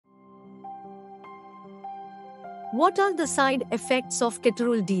What are the side effects of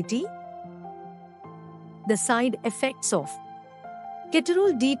Ketorol DT? The side effects of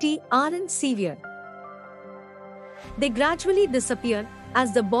Ketorol DT aren't severe. They gradually disappear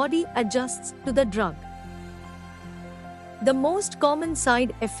as the body adjusts to the drug. The most common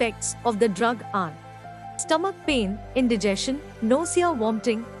side effects of the drug are stomach pain, indigestion, nausea,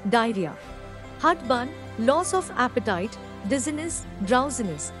 vomiting, diarrhea, heartburn, loss of appetite, dizziness,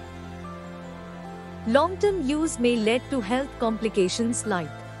 drowsiness. Long-term use may lead to health complications like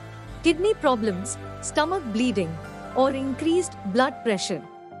kidney problems, stomach bleeding, or increased blood pressure.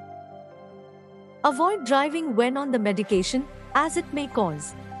 Avoid driving when on the medication, as it may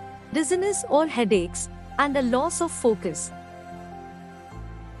cause dizziness or headaches and a loss of focus.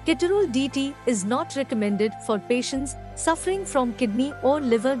 Ketorol DT is not recommended for patients suffering from kidney or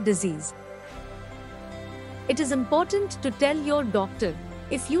liver disease. It is important to tell your doctor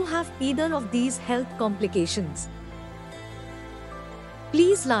if you have either of these health complications.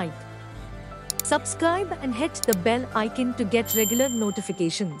 Please like, subscribe and hit the bell icon to get regular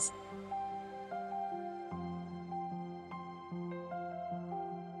notifications.